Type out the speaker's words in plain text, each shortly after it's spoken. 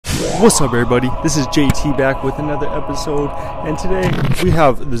What's up, everybody? This is JT back with another episode, and today we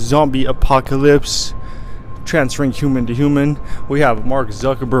have the zombie apocalypse transferring human to human. We have Mark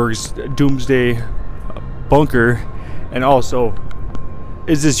Zuckerberg's doomsday bunker, and also,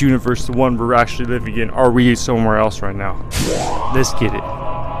 is this universe the one we're actually living in? Are we somewhere else right now? Let's get it.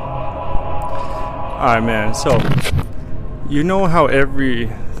 Alright, man, so you know how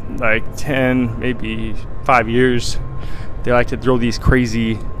every 10, maybe 5 years they like to throw these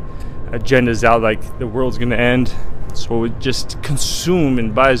crazy agendas out, like the world's gonna end, so just consume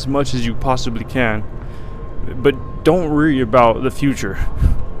and buy as much as you possibly can, but don't worry about the future.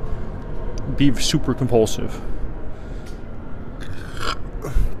 Be super compulsive.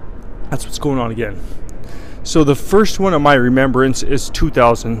 That's what's going on again. So the first one of my remembrance is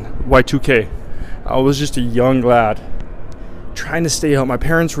 2000 Y2K. I was just a young lad trying to stay out. My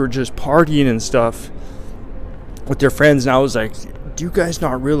parents were just partying and stuff with their friends, and I was like, do you guys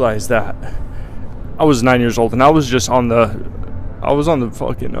not realize that? I was 9 years old, and I was just on the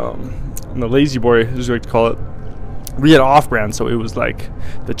fucking on the lazy boy, as we like to call it. We had off-brand, so it was like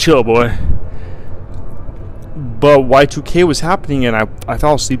the chill boy. But Y2K was happening, and I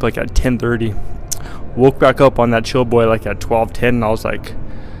fell asleep like at 10:30. Woke back up on that chill boy like at 12:10, and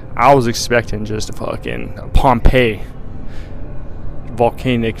I was expecting just a fucking Pompeii,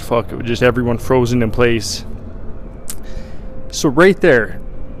 volcanic just everyone frozen in place. So right there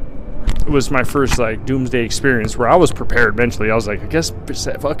was my first doomsday experience, where I was prepared mentally. I was like, I guess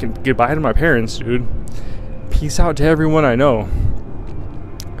fucking goodbye to my parents, dude. Peace out to everyone I know.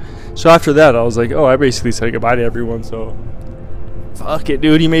 So after that, I was like, oh, I basically said goodbye to everyone, so fuck it,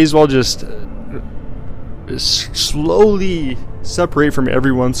 dude. You may as well just slowly separate from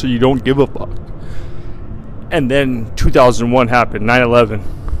everyone so you don't give a fuck. And then 2001 happened, 9/11.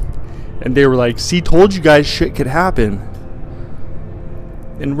 And they were like, see, told you guys shit could happen.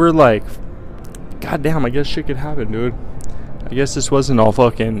 And we're like, God damn, I guess shit could happen, dude. I guess this wasn't all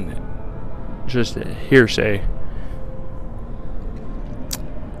fucking just a hearsay.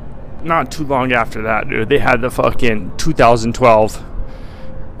 Not too long after that, dude, they had the fucking 2012.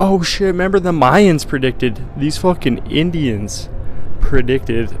 Oh shit, remember the Mayans predicted, these fucking Indians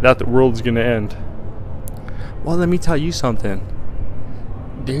predicted that the world's gonna end. Well, let me tell you something.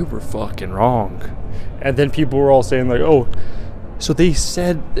 They were fucking wrong. And then people were all saying like, oh, so they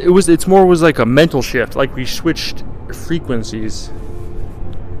said it's more like a mental shift, like we switched frequencies.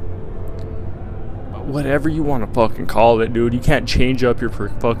 Whatever you want to fucking call it, dude. You can't change up your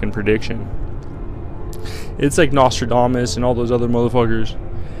fucking prediction. It's like Nostradamus and all those other motherfuckers.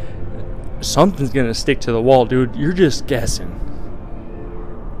 Something's gonna stick to the wall, dude. You're just guessing.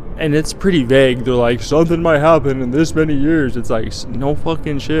 And it's pretty vague. They're like, something might happen in this many years. It's like, no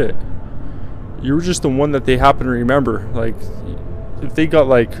fucking shit. You were just the one that they happen to remember. Like, if they got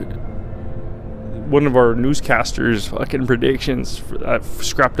one of our newscasters fucking predictions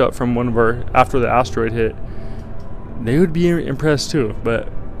scrapped up from one of our after the asteroid hit, they would be impressed too. But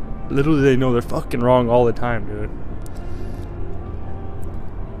little do they know they're fucking wrong all the time, dude.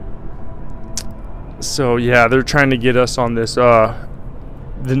 So yeah, they're trying to get us on this the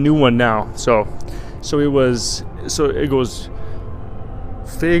new one now. So it goes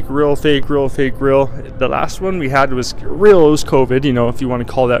fake, real, fake, real, fake, real. The last one we had was real. It was COVID, if you want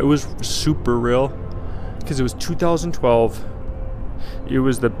to call that. It was super real because it was 2012. It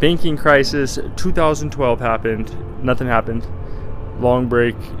was the banking crisis. 2012 happened. Nothing happened. Long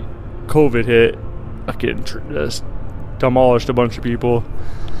break. COVID hit. Fucking just demolished a bunch of people.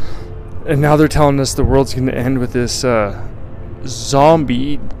 And now they're telling us the world's going to end with this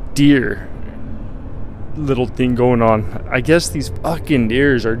zombie deer little thing going on. I guess these fucking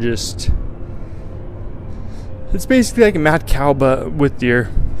deers are just, it's basically like a mad cow but with deer.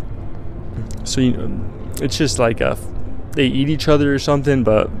 So it's just like they eat each other or something,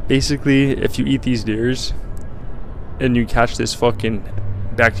 but basically if you eat these deers and you catch this fucking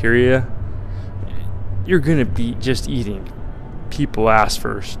bacteria, you're gonna be just eating people ass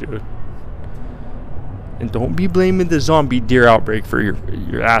first, dude. And don't be blaming the zombie deer outbreak for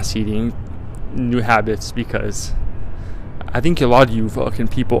your ass eating new habits, because I think a lot of you fucking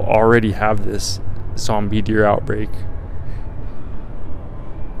people already have this zombie deer outbreak.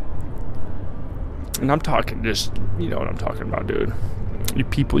 And I'm talking just, you know what I'm talking about, dude. You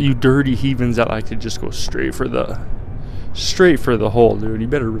people, you dirty heathens that like to just go straight for the hole, dude. You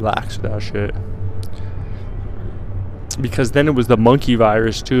better relax with that shit. Because then it was the monkey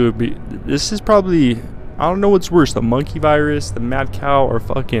virus too. This is probably, I don't know what's worse, the monkey virus, the mad cow, or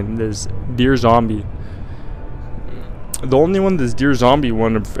fucking this deer zombie. The only one this deer zombie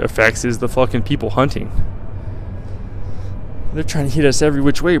one affects is the fucking people hunting. They're trying to hit us every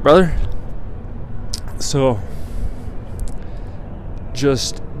which way, brother. So,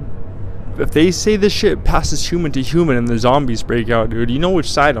 just, if they say this shit passes human to human and the zombies break out, dude, you know which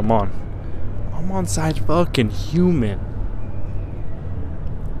side I'm on. I'm on side fucking human.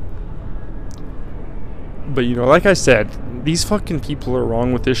 But, you know, like I said, these fucking people are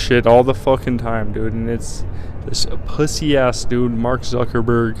wrong with this shit all the fucking time, dude. And it's this pussy-ass dude, Mark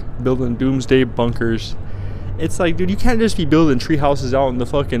Zuckerberg, building doomsday bunkers. It's like, dude, you can't just be building tree houses out in the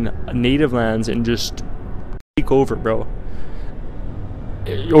fucking native lands and just take over, bro.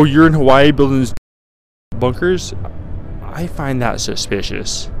 Oh, you're in Hawaii building bunkers? I find that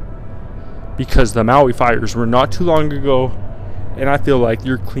suspicious. Because the Maui fires were not too long ago, and I feel like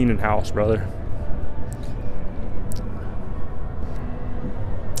you're cleaning house, brother.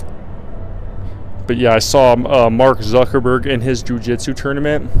 But yeah, I saw Mark Zuckerberg in his jiu-jitsu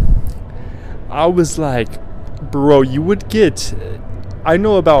tournament. I was like, bro, you would get... I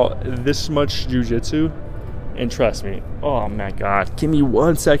know about this much jiu-jitsu, and trust me, oh my god, give me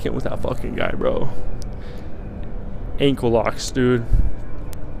 1 second with that fucking guy, bro. Ankle locks, dude.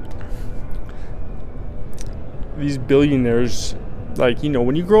 These billionaires, like, you know,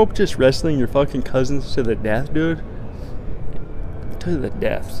 when you grow up just wrestling your fucking cousins to the death, dude, to the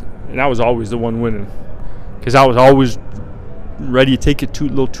death. And I was always the one winning, because I was always ready to take it a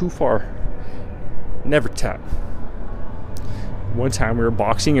little too far. Never tap. One time we were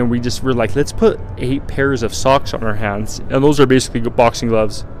boxing and we were like, let's put 8 pairs of socks on our hands, and those are basically boxing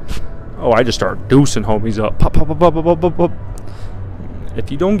gloves. Oh, I just started deucing homies up. Pop, pop, pop, pop, pop, pop, pop. If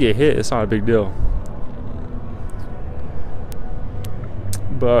you don't get hit, it's not a big deal.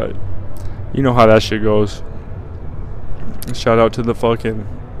 But you know how that shit goes. Shout out to the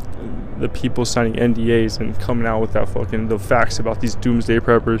people signing NDAs and coming out with that the facts about these doomsday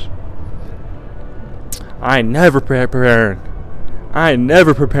preppers. I ain't never preparing. I ain't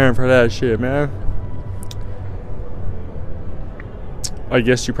never preparing for that shit, man. I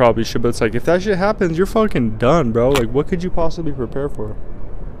guess you probably should, but it's like, if that shit happens, you're fucking done, bro. Like, what could you possibly prepare for?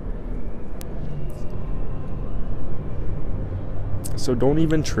 So don't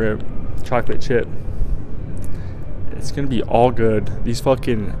even trip. Chocolate chip. It's gonna be all good. These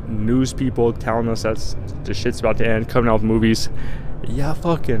fucking news people telling us that the shit's about to end, coming out with movies. Yeah,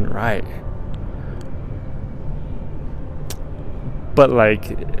 fucking right. But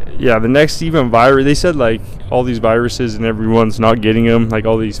like, yeah, the next even virus, they said like all these viruses and everyone's not getting them, like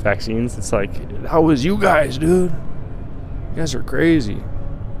all these vaccines. It's like, that was you guys, dude. You guys are crazy.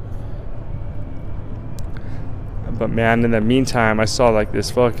 But man, in the meantime, I saw like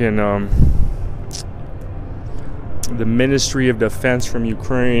this fucking the Ministry of Defense from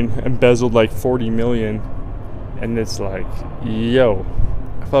Ukraine embezzled like 40 million, and it's like, yo,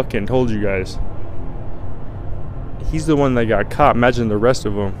 I fucking told you guys. He's the one that got caught. Imagine the rest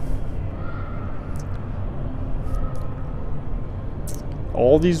of them.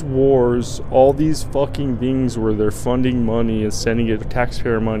 All these wars, all these fucking things where they're funding money and sending it to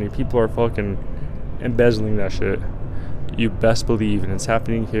taxpayer money, people are fucking embezzling that shit. You best believe, and it's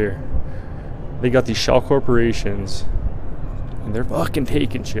happening here. They got these shell corporations, and they're fucking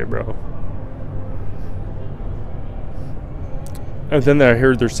taking shit, bro. And then I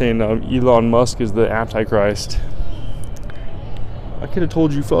heard they're saying Elon Musk is the Antichrist. I could have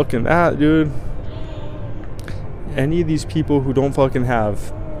told you fucking that, dude. Any of these people who don't fucking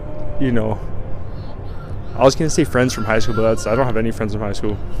have, you know, I was gonna say friends from high school, but I don't have any friends from high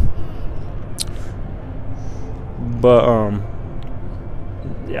school. But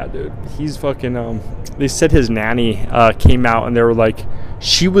yeah, dude, he's fucking they said his nanny came out and they were like,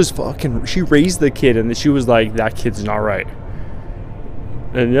 she raised the kid, and she was like, that kid's not right.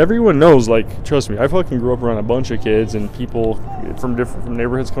 And everyone knows, like, trust me, I fucking grew up around a bunch of kids and people from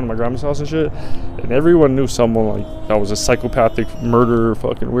neighborhoods come to my grandma's house and shit, and everyone knew someone like that was a psychopathic murderer,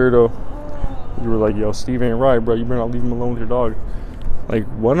 fucking weirdo. You were like, yo, Steve ain't right, bro. You better not leave him alone with your dog. Like,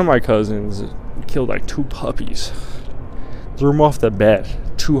 one of my cousins killed like 2 puppies. Threw them off the bed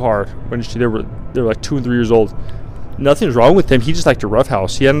too hard when they were like 2 and 3 years old. Nothing's wrong with him. He just liked to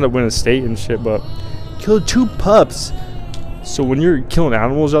roughhouse. He ended up winning state and shit, but killed 2 pups. So when you're killing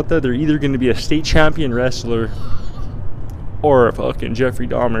animals out there, they're either going to be a state champion wrestler or a fucking Jeffrey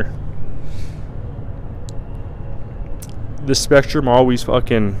Dahmer. The spectrum always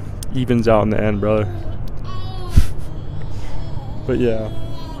fucking evens out in the end, brother. But yeah,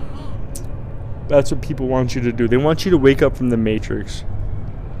 that's what people want you to do. They want you to wake up from the Matrix.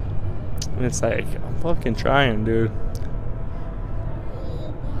 And it's like, I'm fucking trying, dude.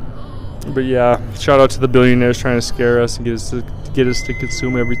 But yeah, shout out to the billionaires trying to scare us and get us to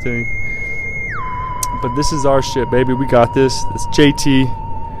consume everything. But this is our shit, baby. We got this. It's JT.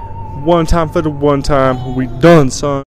 One time for the one time. We done, son.